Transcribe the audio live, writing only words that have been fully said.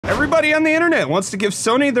Everybody on the internet wants to give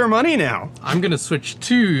Sony their money now. I'm gonna switch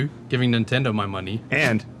to giving Nintendo my money.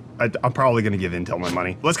 And I'm probably gonna give Intel my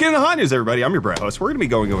money. Let's get into the hot news, everybody. I'm your Brett host. We're gonna be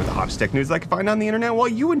going over the hottest tech news I can find on the internet while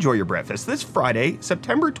you enjoy your breakfast this Friday,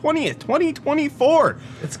 September 20th, 2024.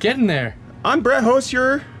 It's getting there. I'm Brett host,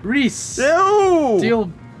 your Reece.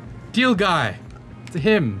 Yo! Deal guy. It's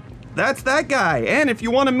him. That's that guy. And if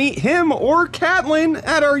you want to meet him or Catlin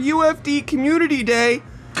at our UFD Community Day,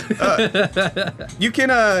 you can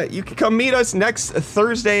come meet us next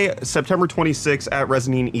Thursday, September 26th at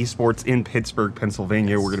Resonine Esports in Pittsburgh,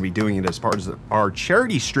 Pennsylvania. We're going to be doing it as part of our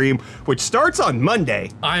charity stream, which starts on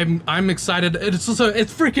Monday. I'm excited. It's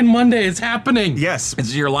freaking Monday. It's happening. Yes, this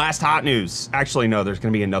is your last hot news. Actually, no, there's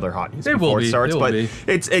going to be another hot news before it starts, but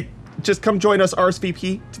it just come join us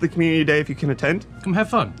RSVP to the community day if you can attend. Come have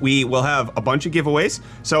fun. We will have a bunch of giveaways.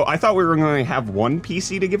 So I thought we were going to have one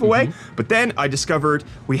PC to give away, but then I discovered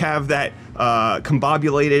we have that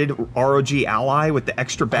combobulated ROG Ally with the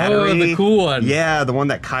extra battery. Oh, the cool one. Yeah, the one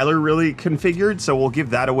that Kyler really configured. So we'll give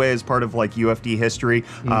that away as part of like UFD history.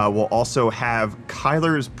 We'll also have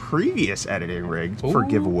Kyler's previous editing rig for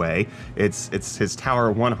giveaway. It's his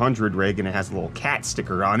Tower 100 rig, and it has a little cat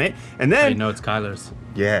sticker on it. And then I know it's Kyler's.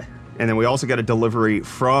 Yeah. And then we also got a delivery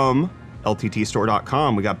from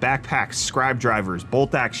LTTstore.com. We got backpacks, scribe drivers,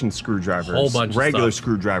 bolt action screwdrivers, whole bunch regular of stuff.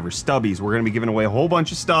 Screwdrivers, stubbies. We're going to be giving away a whole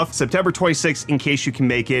bunch of stuff. September 26th, in case you can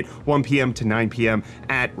make it, 1 p.m. to 9 p.m.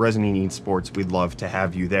 at Resonine Esports. We'd love to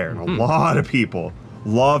have you there. And a lot of people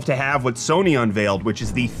love to have what Sony unveiled, which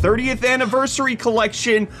is the 30th anniversary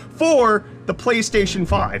collection for the PlayStation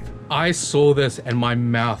 5. I saw this and my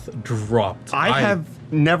mouth dropped. I have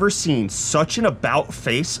never seen such an about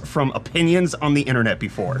face from opinions on the internet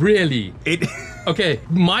before. Really? Okay,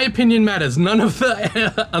 my opinion matters. None of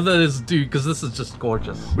the others do, because this is just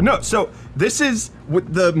gorgeous. No, so this is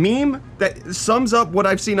the meme that sums up what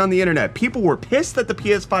I've seen on the internet. People were pissed that the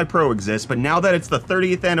PS5 Pro exists, but now that it's the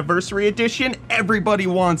 30th anniversary edition, everybody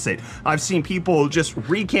wants it. I've seen people just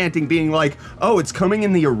recanting, being like, oh, it's coming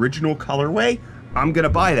in the original colorway? I'm gonna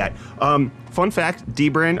buy that. Fun fact,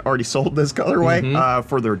 D-Brand already sold this colorway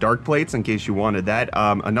for their dark plates, in case you wanted that.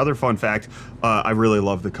 Another fun fact, I really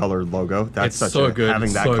love the colored logo. That's such so a good.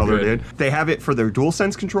 having that colored in. They have it for their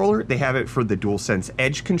DualSense controller. They have it for the DualSense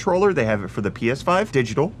Edge controller. They have it for the PS5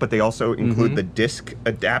 digital, but they also include the disc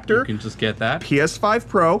adapter. You can just get that. PS5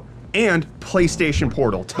 Pro and PlayStation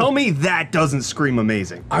Portal. Tell me that doesn't scream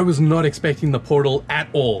amazing. I was not expecting the Portal at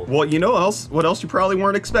all. Well, you know what else you probably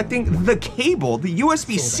weren't expecting? The cable, the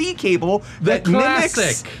USB-C cable that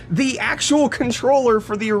mimics the actual controller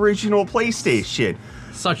for the original PlayStation.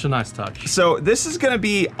 Such a nice touch. So this is going to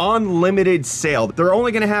be on limited sale. They're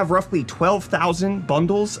only going to have roughly 12,000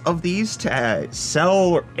 bundles of these to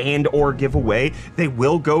sell and or give away. They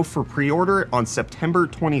will go for pre-order on September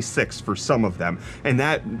 26th for some of them. And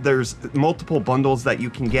that there's multiple bundles that you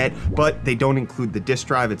can get, but they don't include the disc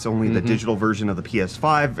drive. It's only the digital version of the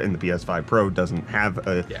PS5, and the PS5 Pro doesn't have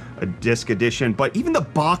a disc edition. But even the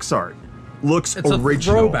box art looks original. It's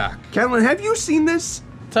a throwback. Catlin, have you seen this?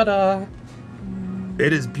 Ta-da!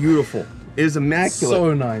 It is beautiful. It is immaculate.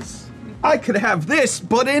 So nice. I could have this,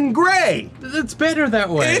 but in gray. It's better that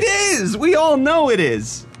way. It is. We all know it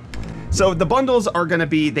is. So the bundles are going to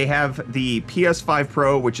be, they have the PS5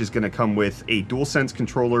 Pro, which is going to come with a DualSense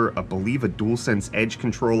controller, I believe a DualSense Edge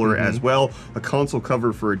controller as well, a console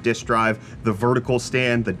cover for a disc drive, the vertical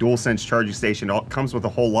stand, the DualSense charging station. All comes with a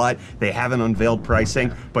whole lot. They haven't unveiled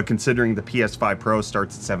pricing, but considering the PS5 Pro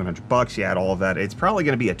starts at $700, you add all of that, it's probably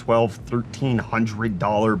going to be a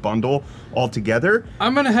 $1,200–1,300 bundle altogether.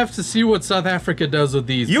 I'm going to have to see what South Africa does with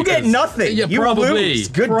these. You get nothing. Yeah, you probably. lose.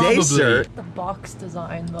 Good day, sir. The box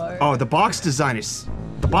design, though. Oh, the box design is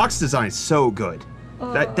so good.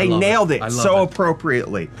 That they love nailed it I love so it.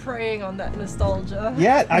 appropriately. Preying on that nostalgia.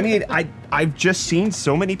 Yeah, I mean, I've just seen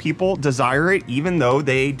so many people desire it, even though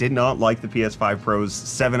they did not like the PS5 Pro's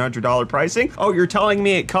 $700 pricing. Oh, you're telling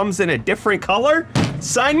me it comes in a different color?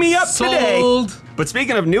 Sign me up Sold. today. But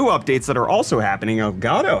speaking of new updates that are also happening,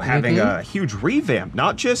 Elgato having a huge revamp,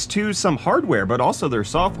 not just to some hardware, but also their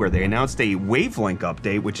software. They announced a Wavelink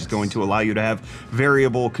update, which is going to allow you to have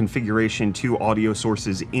variable configuration to audio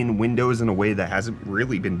sources in Windows in a way that hasn't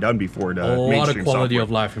really been done before to A lot of quality software.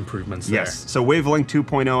 of life improvements there. Yes, so Wavelink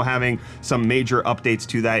 2.0 having some major updates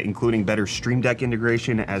to that, including better Stream Deck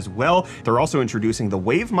integration as well. They're also introducing the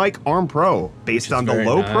Wave Mic Arm Pro, based on the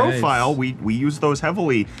low profile. We use those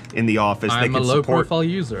heavily in the office. I'm they a can low support profile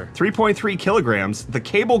user. 3.3 kilograms. The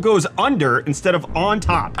cable goes under instead of on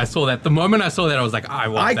top. I saw that. The moment I saw that, I was like, I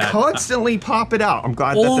want that. I constantly pop it out. I'm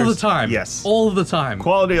glad that all there's... the time. Yes. All the time.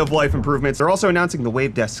 Quality of life improvements. They're also announcing the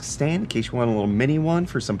Wave Desk stand in case you want a little mini one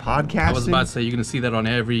for some podcasting. I was about to say, you're going to see that on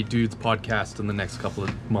every dude's podcast in the next couple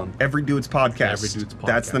of months. Every Dude's Podcast. Every Dude's Podcast.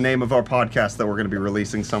 That's the name of our podcast that we're going to be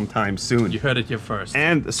releasing sometime soon. You heard it here first.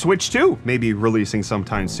 And the Switch 2 may be releasing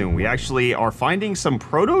sometime soon. We actually are finding some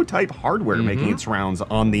prototype hardware making its rounds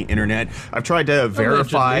on the internet. I've tried to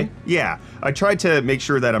verify. Allegedly. Yeah, I tried to make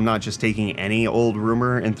sure that I'm not just taking any old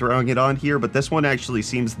rumor and throwing it on here, but this one actually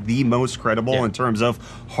seems the most credible in terms of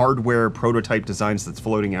hardware prototype designs that's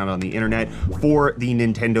floating out on the internet for the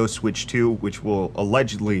Nintendo Switch 2, which will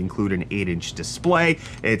allegedly include an 8-inch display.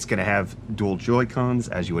 It's going to have dual Joy-Cons,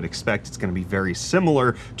 as you would expect. It's going to be very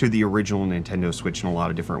similar to the original Nintendo Switch in a lot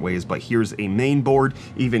of different ways, but here's a main board,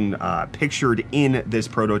 even pictured in this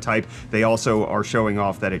prototype. They also are showing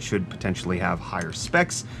off that it should potentially have higher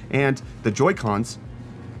specs, and the Joy-Cons,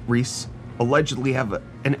 Reece, allegedly have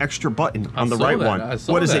an extra button on the right one.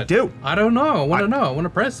 What does it do? I don't know. I want to know. I want to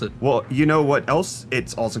press it. Well, you know what else?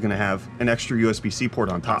 It's also going to have an extra USB-C port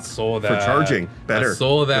on top. I saw that. For charging. Better. I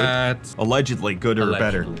saw that. Good. Allegedly, good or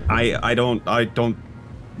better.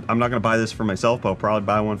 I'm not going to buy this for myself, but I'll probably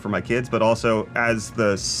buy one for my kids. But also, as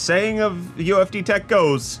the saying of UFD Tech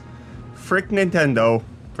goes, frick Nintendo.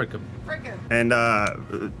 Frick 'em.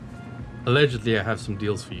 And, allegedly, I have some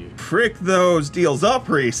deals for you. frick those deals up,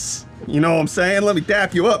 Reece. You know what I'm saying? Let me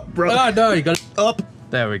dap you up, brother. Oh, no, you got it. Up.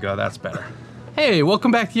 There we go. That's better. Hey, welcome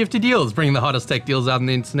back to UFD Deals, bringing the hottest tech deals out on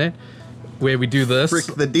the internet, where we do this.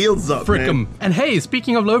 Frick the deals up, Frick 'em. man. And hey,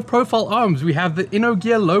 speaking of low-profile arms, we have the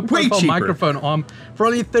InnoGear low-profile cheaper. microphone arm for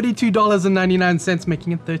only $32.99,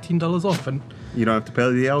 making it $13 off. And You don't have to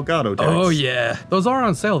pay the Elgato tax. oh yeah, those are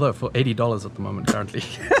on sale though for $80 at the moment currently.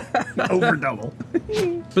 Over double.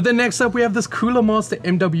 But then next up we have this Sticklemonster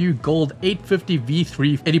MW Gold 850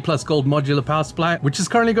 V3 80 plus gold modular power supply, which is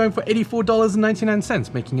currently going for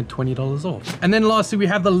 $84.99, making it $20 off. And then lastly we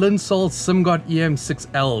have the Linsol SimGod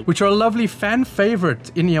EM6L, which are a lovely fan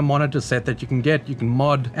favorite in-ear monitor set that you can get, you can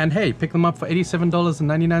mod, and hey, pick them up for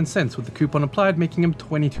 $87.99 with the coupon applied, making them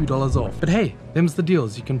 $22 off. But hey, them's the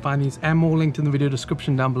deals. You can find these and more linked in the video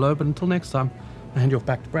description down below. But until next time, I hand you off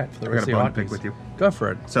back to Brett for the rest of your bone to pick with you. Go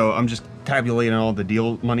for it. So I'm just tabulating all the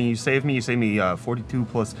deal money you saved me. You saved me 42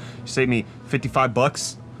 plus. You saved me 55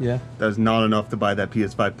 bucks. Yeah. That's not enough to buy that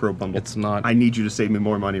PS5 Pro bundle. It's not. I need you to save me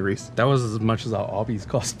more money, Reece. That was as much as our Arby's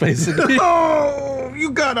cost, basically. Oh,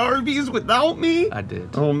 you got Arby's without me? I did.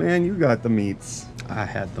 Oh man, you got the meats. I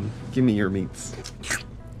had them. Give me your meats.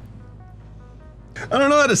 I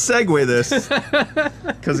don't know how to segue this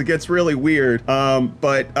because it gets really weird.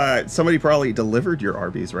 But somebody probably delivered your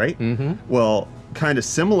Arby's, right? Mm-hmm. Well, kind of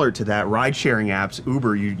similar to that, ride-sharing apps,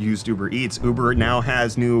 Uber, you used Uber Eats. Uber now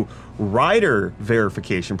has new rider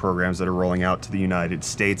verification programs that are rolling out to the United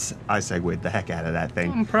States. I segued the heck out of that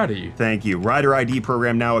thing. I'm proud of you. Thank you. Rider ID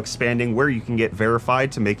program now expanding where you can get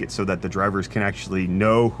verified to make it so that the drivers can actually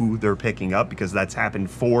know who they're picking up, because that's happened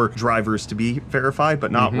for drivers to be verified,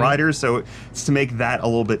 but not riders. So it's to make that a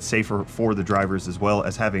little bit safer for the drivers, as well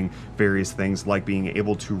as having various things like being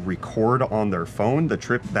able to record on their phone the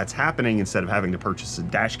trip that's happening instead of having to purchase a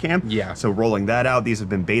dash cam. Yeah. So rolling that out. These have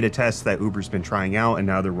been beta tests that Uber's been trying out, and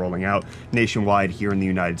now they're rolling out nationwide here in the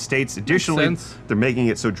United States. Additionally, they're making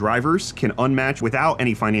it so drivers can unmatch without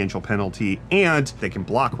any financial penalty, and they can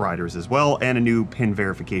block riders as well, and a new PIN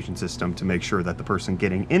verification system to make sure that the person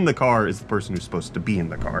getting in the car is the person who's supposed to be in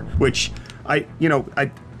the car, which I've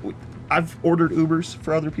ordered Ubers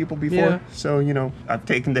for other people before, so, I've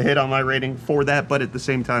taken the hit on my rating for that, but at the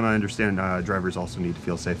same time, I understand drivers also need to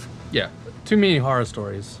feel safe. Yeah. Too many horror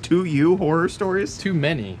stories. To you, horror stories? Too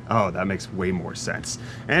many. Oh, that makes way more sense.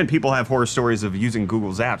 And people have horror stories of using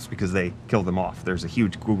Google's apps because they kill them off. There's a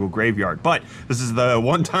huge Google graveyard. But this is the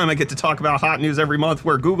one time I get to talk about hot news every month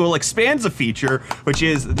where Google expands a feature, which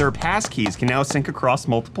is their passkeys can now sync across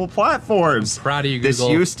multiple platforms. Proud of you, Google.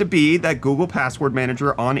 This used to be that Google Password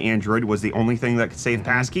Manager on Android was the only thing that could save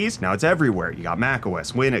passkeys. Now it's everywhere. You got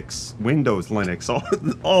macOS, Windows,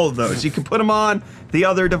 Linux, all of those. You can put them on the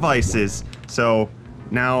other devices. So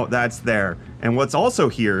now that's there. And what's also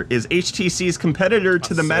here is HTC's competitor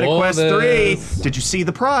to the Meta Quest 3. Did you see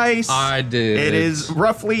the price? I did. It is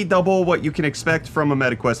roughly double what you can expect from a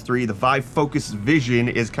Meta Quest 3. The Vive Focus Vision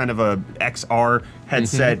is kind of a XR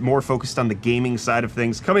headset, more focused on the gaming side of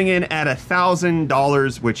things, coming in at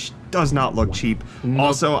 $1,000, which does not look cheap. Nope.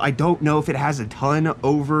 Also, I don't know if it has a ton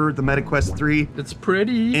over the Meta Quest 3. It's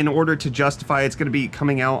pretty. In order to justify, it's going to be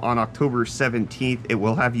coming out on October 17th. It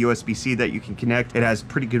will have USB-C that you can connect. It has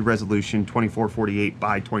pretty good resolution, 2448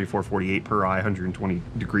 by 2448 per eye, 120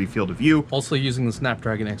 degree field of view. Also using the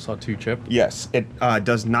Snapdragon XR2 chip. Yes, it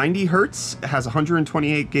does 90 hertz, has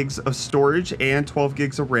 128 gigs of storage and 12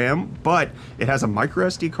 gigs of RAM, but it has a micro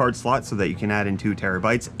SD card slot so that you can add in 2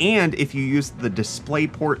 terabytes. And if you use the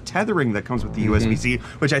DisplayPort tethering that comes with the USB-C,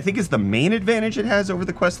 which I think is the main advantage it has over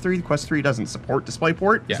the Quest 3. The Quest 3 doesn't support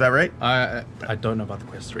DisplayPort. Yeah. Is that right? I don't know about the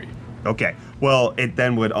Quest 3. Okay, well, it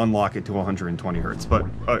then would unlock it to 120 hertz, but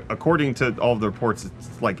according to all of the reports,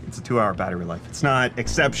 it's like it's a 2-hour battery life. It's not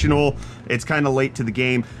exceptional. It's kind of late to the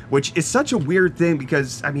game, which is such a weird thing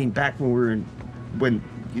because, I mean, back when we were in,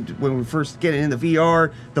 when we first get into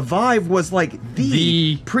VR, the Vive was like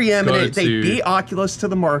the preeminent. They beat Oculus to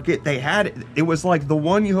the market. They had it was like the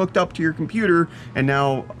one you hooked up to your computer, and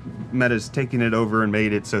now Meta's taken it over and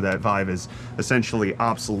made it so that Vive is essentially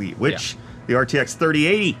obsolete. Which the RTX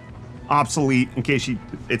 3080. Obsolete in case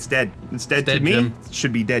it's dead. It's dead to me. Jim. It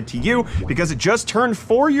should be dead to you because it just turned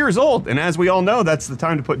 4 years old. And as we all know, that's the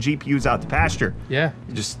time to put GPUs out to pasture. Yeah.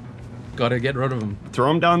 You just Gotta get rid of them. throw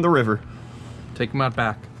them down the river. Take them out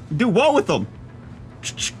back. Do what with them?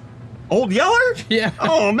 Old Yeller? Yeah.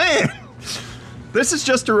 Oh man. This is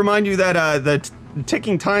just to remind you that the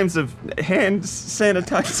ticking times of hand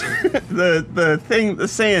sanitizer, the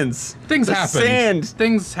sands. Things the happened. Sand.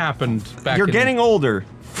 Things happened back You're in... getting older.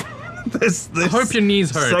 This I hope your knees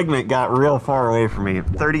hurt. segment got real far away from me.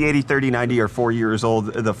 3080, 3090 are 4 years old.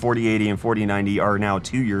 The 4080 and 4090 are now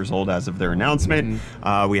 2 years old as of their announcement.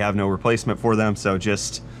 We have no replacement for them, so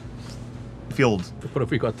just field. What have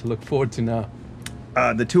we got to look forward to now?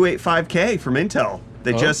 The 285K from Intel.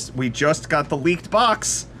 We just got the leaked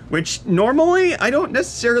box, which normally I don't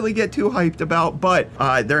necessarily get too hyped about, but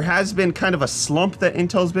there has been kind of a slump that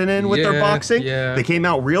Intel's been in with their boxing. Yeah. They came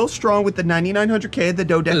out real strong with the 9900K, the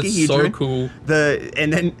dodecahedron. It's so cool.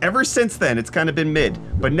 And then ever since then, it's kind of been mid.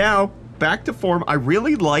 But now, back to form, I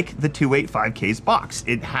really like the 285K's box.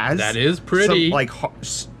 It has That is pretty. some, like,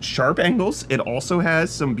 sharp angles. It also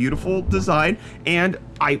has some beautiful design, and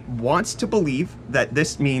I want to believe that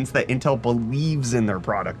this means that Intel believes in their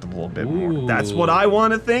product a little bit more. That's what I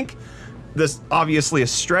want to think. This obviously a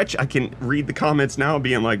stretch. I can read the comments now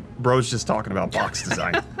being like, bro's just talking about box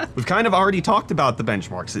design. We've kind of already talked about the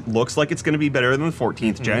benchmarks. It looks like it's going to be better than the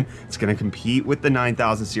 14th gen. It's going to compete with the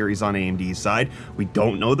 9000 series on AMD's side. We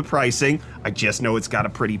don't know the pricing. I just know it's got a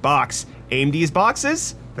pretty box. AMD's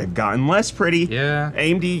boxes, they've gotten less pretty. Yeah.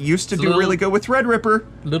 AMD used to do really good with Threadripper.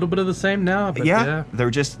 A little bit of the same now, but Yeah,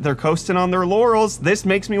 they're coasting on their laurels. This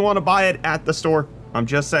makes me want to buy it at the store. I'm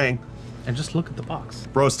just saying. And just look at the box.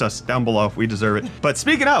 Roast us down below. We deserve it. But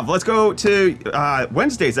speaking of, let's go to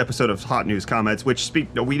Wednesday's episode of Hot News Comments, which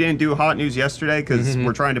we didn't do Hot News yesterday because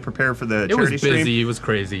we're trying to prepare for the charity stream. It was busy. It was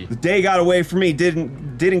crazy. The day got away from me.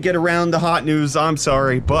 Didn't get around to Hot News. I'm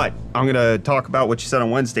sorry. But I'm going to talk about what you said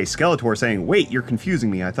on Wednesday. Skeletor saying, wait, you're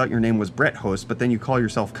confusing me. I thought your name was Brett Host, but then you call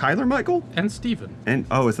yourself Kyler Michael? And Steven. And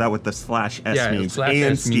oh, is that what the /S means? /S And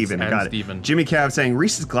means Steven. I and got Steven. it. Jimmy Cav saying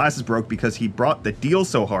Reese's glasses broke because he brought the deal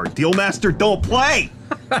so hard. Deal master, don't play.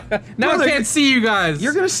 Now I can't see you guys.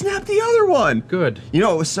 You're gonna snap the other one. Good. You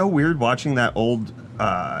know, it was so weird watching that old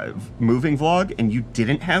moving vlog, and you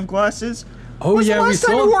didn't have glasses. Oh, When's yeah, the we last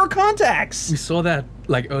time saw- you wore contacts. We saw that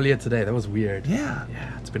like earlier today. That was weird. Yeah.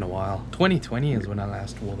 Yeah, it's been a while. 2020 is when I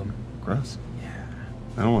last wore them. Gross.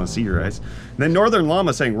 I don't want to see your eyes. Then Northern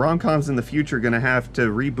Llama saying rom-coms in the future gonna have to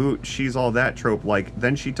reboot She's All That trope, like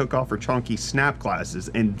then she took off her chunky snap glasses,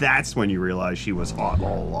 and that's when you realize she was hot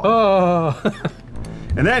all along. Oh.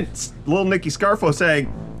 And then little Nicky Scarfo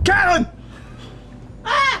saying, Callan!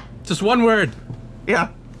 Just one word. Yeah,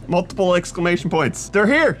 multiple exclamation points. They're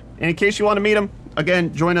here. And in case you want to meet them,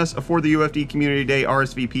 again, join us for the UFD Community Day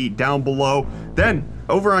RSVP down below. Then,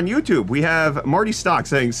 over on YouTube, we have Marty Stock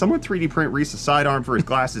saying, someone 3D print Reese's sidearm for his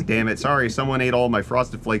glasses, damn it. Sorry, someone ate all my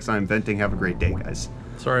Frosted Flakes I'm venting. Have a great day, guys.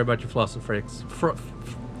 Sorry about your Frosted Flakes.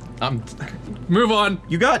 Move on.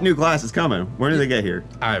 You got new glasses coming. When do they get here?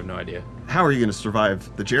 I have no idea. How are you going to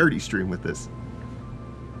survive the charity stream with this?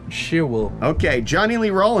 Sure will. Okay, Johnny Lee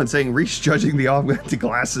Rollins saying Reece judging the augmented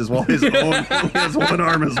glasses while his one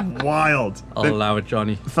arm is wild. I'll allow it,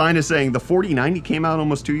 Johnny. Fine is saying the 4090 came out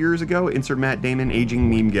almost 2 years ago. Insert Matt Damon aging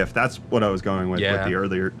meme gif. That's what I was going with the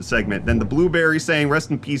earlier segment. Then the Blueberry saying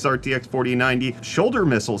rest in peace RTX 4090. Shoulder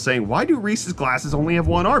Missile saying why do Reese's glasses only have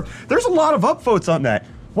one arm? There's a lot of upvotes on that.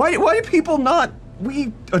 Why do people not?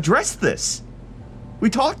 We addressed this. We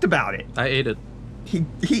talked about it. I ate it. He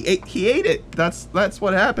ate it. That's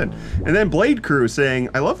what happened. And then Blade Crew saying,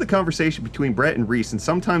 I love the conversation between Brett and Reece, and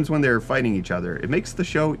sometimes when they're fighting each other, it makes the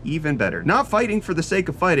show even better. Not fighting for the sake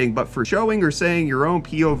of fighting, but for showing or saying your own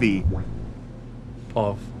POV.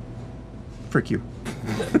 Of. Frick you.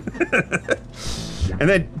 And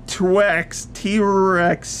then T-Rex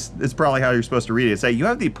is probably how you're supposed to read it. Say, you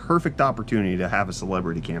have the perfect opportunity to have a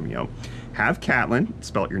celebrity cameo. Have Catelyn,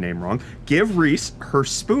 spelt your name wrong, give Reece her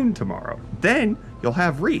spoon tomorrow. Then you'll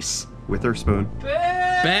have Reece with her spoon.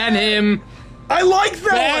 Ban him! I like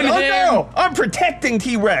that Ban one! him. Oh no! I'm protecting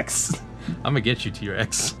T-Rex! I'm gonna get you,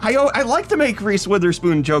 T-Rex. I like to make Reese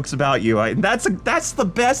Witherspoon jokes about you. That's the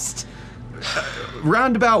best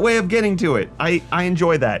roundabout way of getting to it. I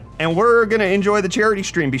enjoy that. And we're gonna enjoy the charity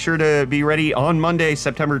stream. Be sure to be ready on Monday,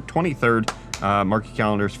 September 23rd. Mark your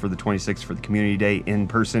calendars for the 26th for the community day in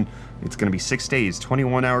person. It's going to be 6 days,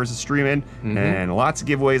 21 hours of streaming, and lots of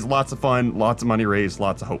giveaways, lots of fun, lots of money raised,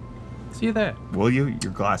 lots of hope. See you there. Will you?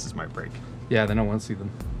 Your glasses might break. Yeah, then I won't see them.